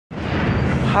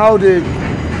How did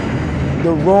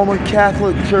the Roman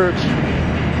Catholic Church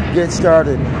get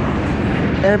started?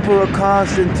 Emperor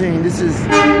Constantine, this is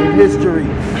in history,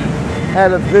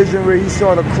 had a vision where he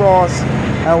saw the cross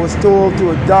and was told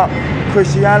to adopt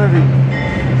Christianity.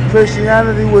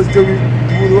 Christianity was the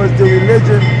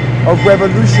religion of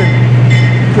revolution.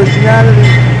 Christianity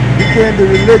became the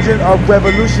religion of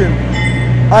revolution.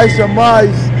 I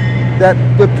surmise that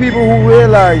the people who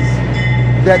realized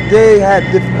that they had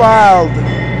defiled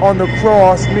on the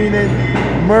cross, meaning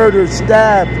murdered,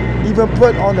 stabbed, even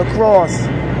put on the cross,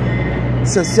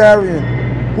 Caesarion,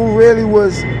 who really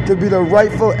was to be the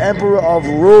rightful emperor of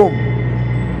Rome,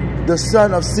 the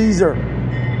son of Caesar,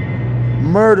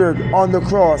 murdered on the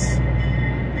cross.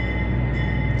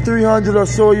 300 or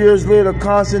so years later,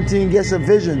 Constantine gets a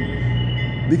vision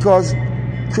because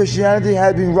Christianity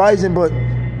had been rising, but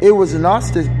it was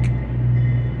Gnostic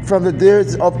from the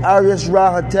days of Arius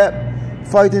Rahatep,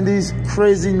 fighting these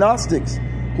crazy Gnostics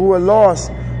who were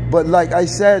lost. But like I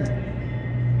said,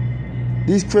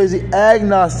 these crazy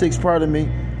agnostics,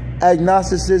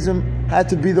 agnosticism had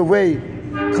to be the way.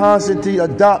 Constantine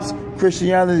adopts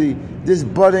Christianity, this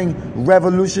budding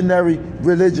revolutionary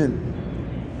religion.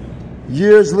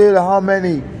 Years later, how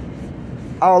many?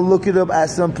 I'll look it up at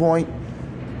some point.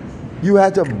 You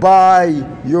had to buy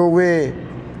your way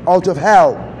out of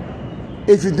hell.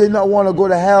 If you did not want to go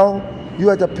to hell, you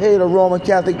had to pay the Roman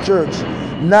Catholic Church.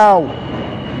 Now,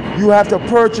 you have to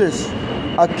purchase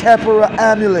a Kepera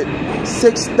amulet,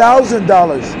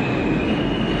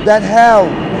 $6,000. That hell,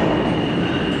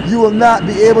 you will not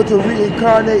be able to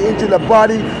reincarnate into the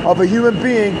body of a human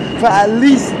being for at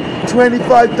least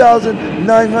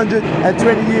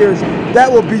 25,920 years. That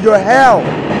will be your hell.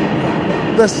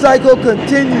 The cycle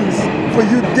continues for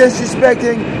you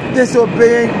disrespecting,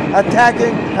 disobeying,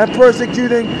 attacking, and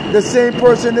persecuting the same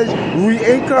personage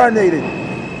reincarnated.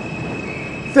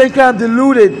 Think I'm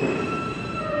deluded?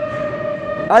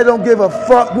 I don't give a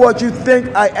fuck what you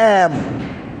think I am.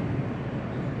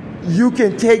 You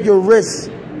can take your risks.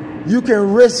 You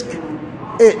can risk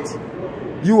it.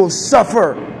 You will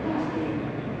suffer.